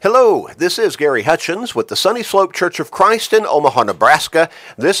Hello, this is Gary Hutchins with the Sunny Slope Church of Christ in Omaha, Nebraska.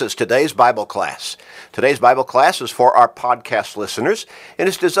 This is today's Bible class. Today's Bible class is for our podcast listeners and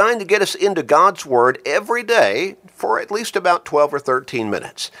is designed to get us into God's Word every day for at least about 12 or 13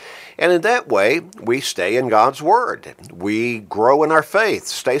 minutes. And in that way, we stay in God's Word. We grow in our faith,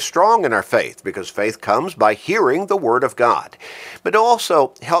 stay strong in our faith, because faith comes by hearing the Word of God. But it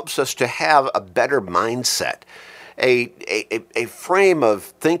also helps us to have a better mindset. A frame of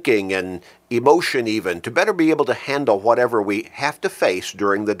thinking and emotion even to better be able to handle whatever we have to face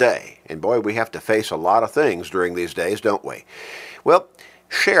during the day. And boy, we have to face a lot of things during these days, don't we? Well,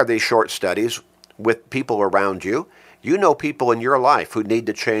 share these short studies with people around you. You know people in your life who need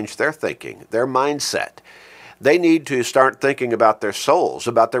to change their thinking, their mindset. They need to start thinking about their souls,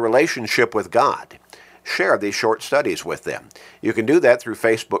 about their relationship with God. Share these short studies with them. You can do that through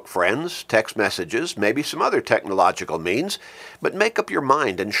Facebook friends, text messages, maybe some other technological means, but make up your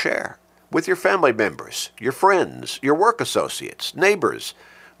mind and share with your family members, your friends, your work associates, neighbors,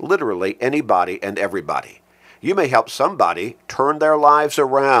 literally anybody and everybody. You may help somebody turn their lives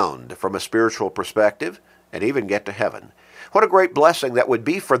around from a spiritual perspective and even get to heaven. What a great blessing that would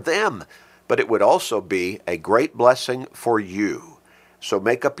be for them, but it would also be a great blessing for you. So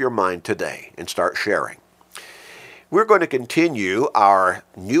make up your mind today and start sharing. We're going to continue our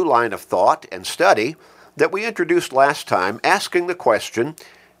new line of thought and study that we introduced last time, asking the question,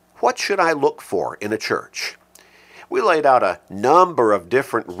 what should I look for in a church? We laid out a number of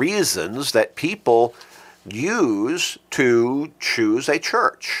different reasons that people use to choose a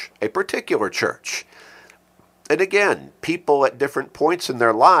church, a particular church. And again, people at different points in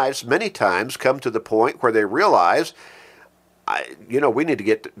their lives many times come to the point where they realize, we need to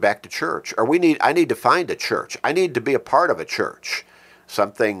get back to church, or I need to find a church. I need to be a part of a church.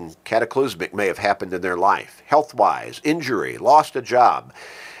 Something cataclysmic may have happened in their life, health-wise, injury, lost a job,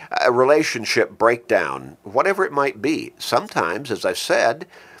 a relationship breakdown, whatever it might be. Sometimes, as I said,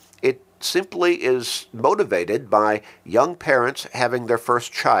 it simply is motivated by young parents having their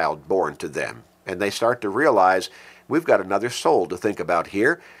first child born to them, and they start to realize, we've got another soul to think about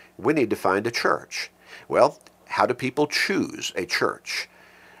here. We need to find a church. Well, how do people choose a church?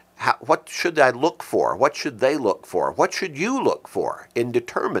 What should I look for? What should they look for? What should you look for in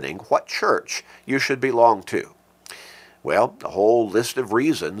determining what church you should belong to? Well, a whole list of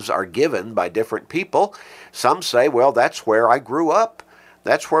reasons are given by different people. Some say, well, that's where I grew up.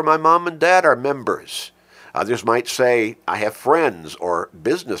 That's where my mom and dad are members. Others might say, I have friends or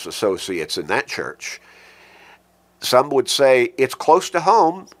business associates in that church. Some would say, it's close to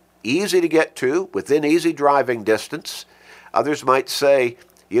home, easy to get to, within easy driving distance. Others might say,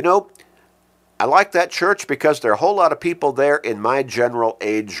 I like that church because there are a whole lot of people there in my general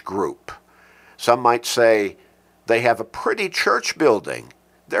age group. Some might say, they have a pretty church building.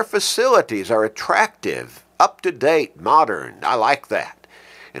 Their facilities are attractive, up-to-date, modern. I like that.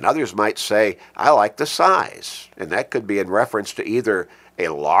 And others might say, I like the size. And that could be in reference to either a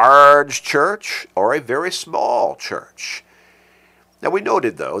large church or a very small church. Now, we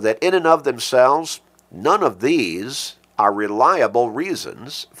noted, though, that in and of themselves, none of these are reliable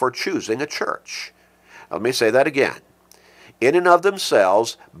reasons for choosing a church. Now, let me say that again. In and of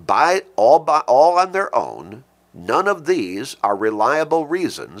themselves, all on their own, none of these are reliable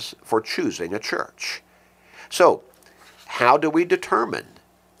reasons for choosing a church. So, how do we determine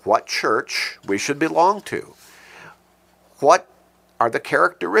what church we should belong to? What are the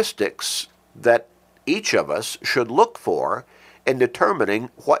characteristics that each of us should look for in determining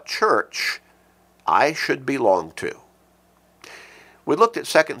what church I should belong to? We looked at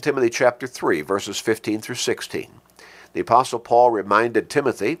 2 Timothy chapter 3, verses 15 through 16. The Apostle Paul reminded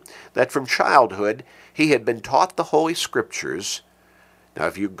Timothy that from childhood he had been taught the Holy Scriptures. Now,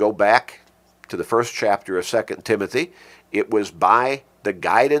 if you go back to the first chapter of 2 Timothy, it was by the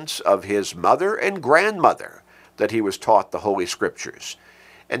guidance of his mother and grandmother that he was taught the Holy Scriptures.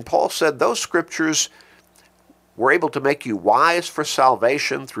 And Paul said those Scriptures were able to make you wise for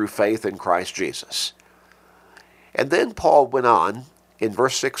salvation through faith in Christ Jesus. And then Paul went on in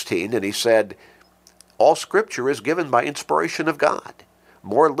verse 16, and he said, all Scripture is given by inspiration of God.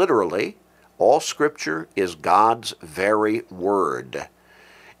 More literally, all Scripture is God's very word.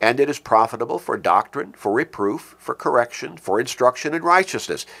 And it is profitable for doctrine, for reproof, for correction, for instruction in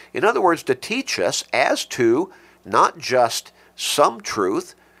righteousness. In other words, to teach us as to not just some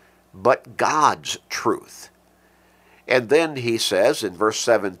truth, but God's truth. And then he says in verse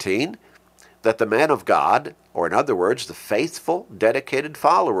 17 that the man of God, or in other words, the faithful, dedicated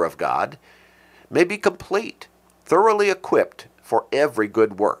follower of God, may be complete, thoroughly equipped for every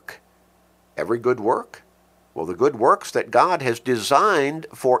good work. Every good work? Well, the good works that God has designed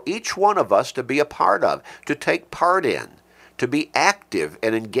for each one of us to be a part of, to take part in, to be active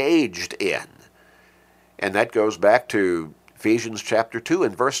and engaged in. And that goes back to Ephesians chapter 2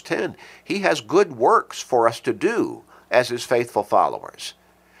 and verse 10. He has good works for us to do as his faithful followers.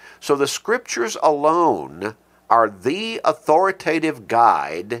 So the Scriptures alone are the authoritative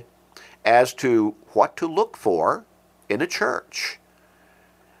guide as to what to look for in a church.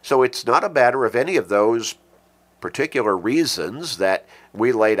 So it's not a matter of any of those particular reasons that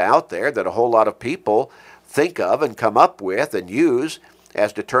we laid out there that a whole lot of people think of and come up with and use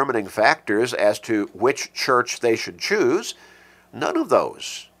as determining factors as to which church they should choose. None of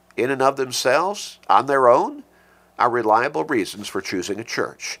those, in and of themselves, on their own, are reliable reasons for choosing a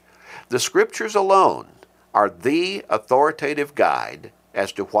church. The Scriptures alone are the authoritative guide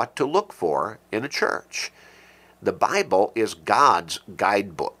as to what to look for in a church. The Bible is God's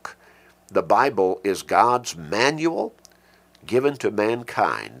guidebook. The Bible is God's manual given to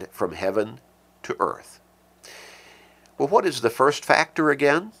mankind from heaven to earth. Well, what is the first factor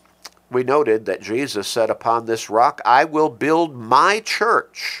again? We noted that Jesus said, "Upon this rock I will build my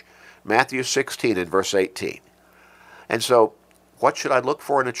church." Matthew 16 and verse 18. And so, what should I look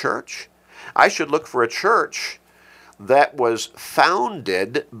for in a church? I should look for a church that was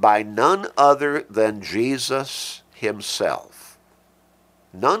founded by none other than Jesus himself.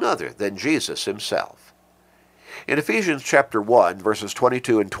 None other than Jesus himself. In Ephesians chapter 1, verses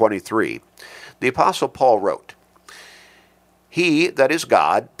 22 and 23, the Apostle Paul wrote, "He, that is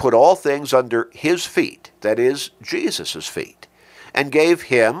God, put all things under his feet," that is, Jesus' feet, "and gave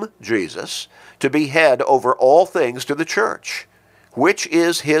him," Jesus, "to be head over all things to the church, which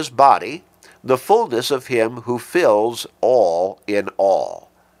is his body, the fullness of him who fills all in all."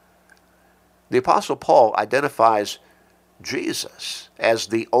 The Apostle Paul identifies Jesus as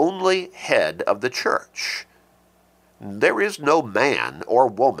the only head of the church. There is no man or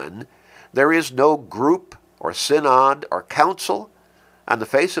woman, there is no group or synod or council on the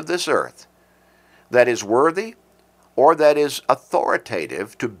face of this earth that is worthy or that is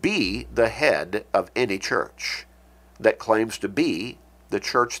authoritative to be the head of any church that claims to be the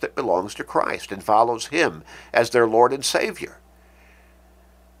church that belongs to Christ and follows him as their Lord and Savior.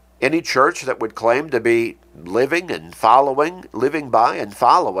 Any church that would claim to be living by and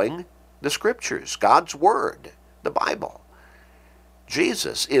following the Scriptures, God's Word, the Bible.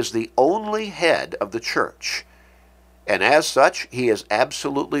 Jesus is the only head of the church, and as such, he is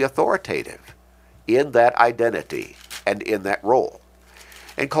absolutely authoritative in that identity and in that role.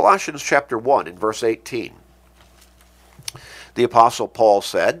 In Colossians chapter 1 and verse 18, the Apostle Paul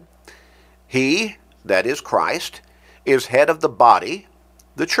said, "He," that is Christ, "is head of the body,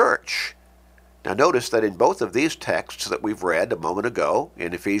 the church." Now notice that in both of these texts that we've read a moment ago,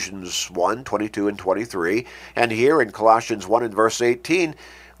 in Ephesians 1, 22 and 23, and here in Colossians 1 and verse 18,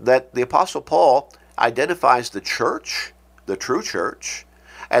 that the Apostle Paul identifies the church, the true church,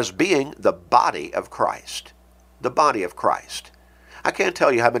 as being the body of Christ. The body of Christ. I can't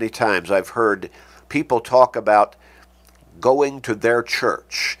tell you how many times I've heard people talk about going to their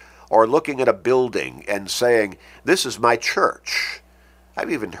church or looking at a building and saying, "This is my church." I've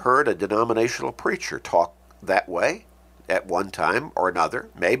even heard a denominational preacher talk that way at one time or another,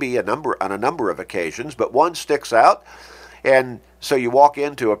 maybe on a number of occasions, but one sticks out. And so you walk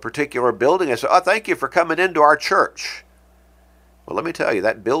into a particular building and say, "Oh, thank you for coming into our church." Well, let me tell you,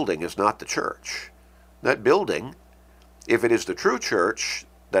 that building is not the church. That building, if it is the true church,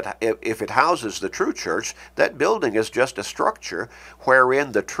 that if it houses the true church, that building is just a structure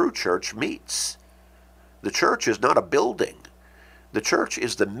wherein the true church meets. The church is not a building. The church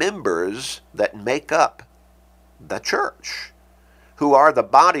is the members that make up the church, who are the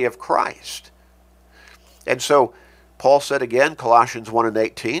body of Christ. And so Paul said again, Colossians 1 and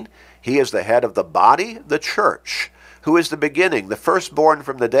 18, "He is the head of the body, the church, who is the beginning, the firstborn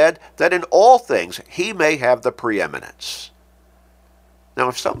from the dead, that in all things he may have the preeminence." Now,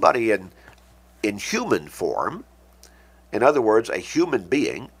 if somebody in human form, in other words, a human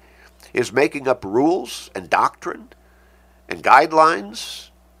being, is making up rules and doctrine and guidelines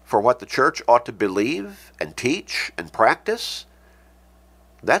for what the church ought to believe and teach and practice,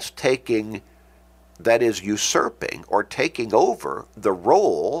 that is usurping or taking over the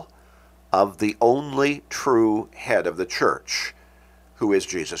role of the only true head of the church, who is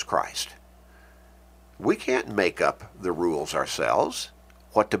Jesus Christ. We can't make up the rules ourselves,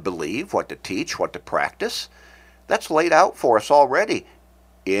 what to believe, what to teach, what to practice. That's laid out for us already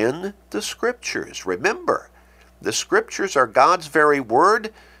in the Scriptures. Remember, the Scriptures are God's very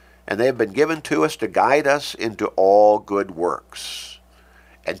word, and they have been given to us to guide us into all good works.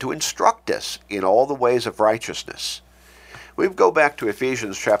 and to instruct us in all the ways of righteousness. We go back to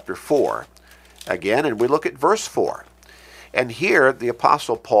Ephesians chapter 4 again, and we look at verse 4. And here the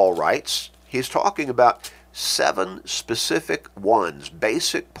Apostle Paul writes, he's talking about 7 specific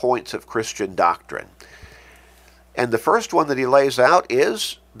basic points of Christian doctrine. And the first one that he lays out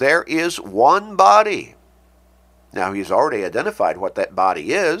is, there is one body. Now, he's already identified what that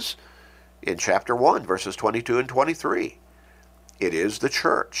body is in chapter 1, verses 22 and 23. It is the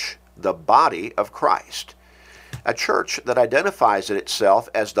church, the body of Christ. A church that identifies itself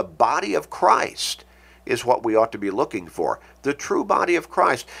as the body of Christ is what we ought to be looking for, the true body of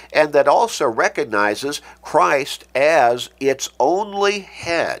Christ, and that also recognizes Christ as its only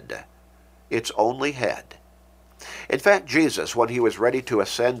head. Its only head. In fact, Jesus, when he was ready to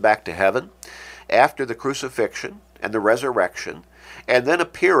ascend back to heaven, after the crucifixion and the resurrection, and then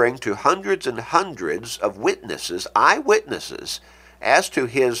appearing to hundreds and hundreds of witnesses, eyewitnesses, as to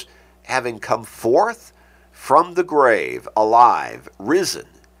his having come forth from the grave, alive, risen.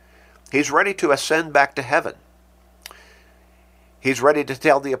 He's ready to ascend back to heaven. He's ready to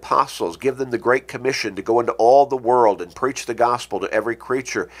tell the apostles, give them the Great Commission to go into all the world and preach the gospel to every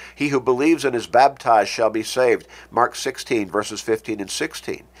creature. He who believes and is baptized shall be saved. Mark 16, verses 15 and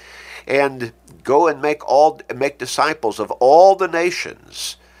 16. And go and make disciples of all the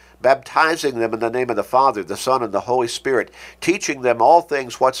nations, baptizing them in the name of the Father, the Son, and the Holy Spirit, teaching them all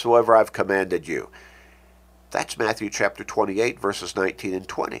things whatsoever I've commanded you. That's Matthew chapter 28, verses 19 and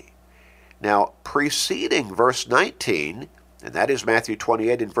 20. Now, preceding verse 19, and that is Matthew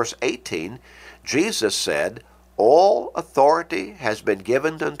 28 and verse 18, Jesus said, all authority has been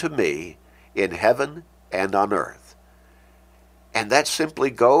given unto me in heaven and on earth. And that simply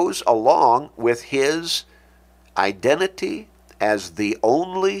goes along with his identity as the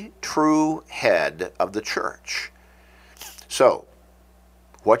only true head of the church. So,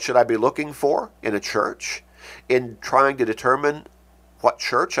 what should I be looking for in a church? In trying to determine what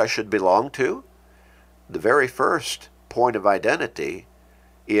church I should belong to? The very first point of identity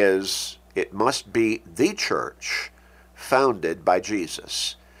is it must be the church founded by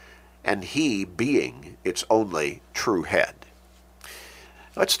Jesus, and he being its only true head.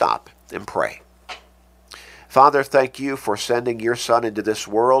 Let's stop and pray. Father, thank you for sending your Son into this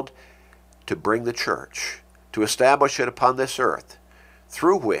world to bring the church, to establish it upon this earth,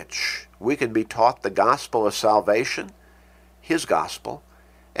 through which we can be taught the gospel of salvation, his gospel,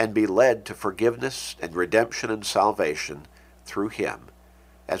 and be led to forgiveness and redemption and salvation through him,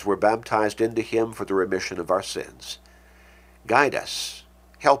 as we're baptized into him for the remission of our sins. Guide us,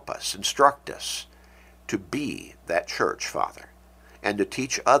 help us, instruct us to be that church, Father, and to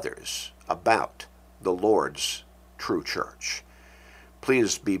teach others about the Lord's true church.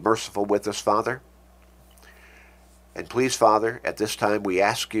 Please be merciful with us, Father. And please, Father, at this time we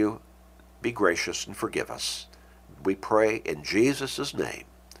ask you, be gracious and forgive us. We pray in Jesus' name.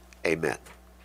 Amen.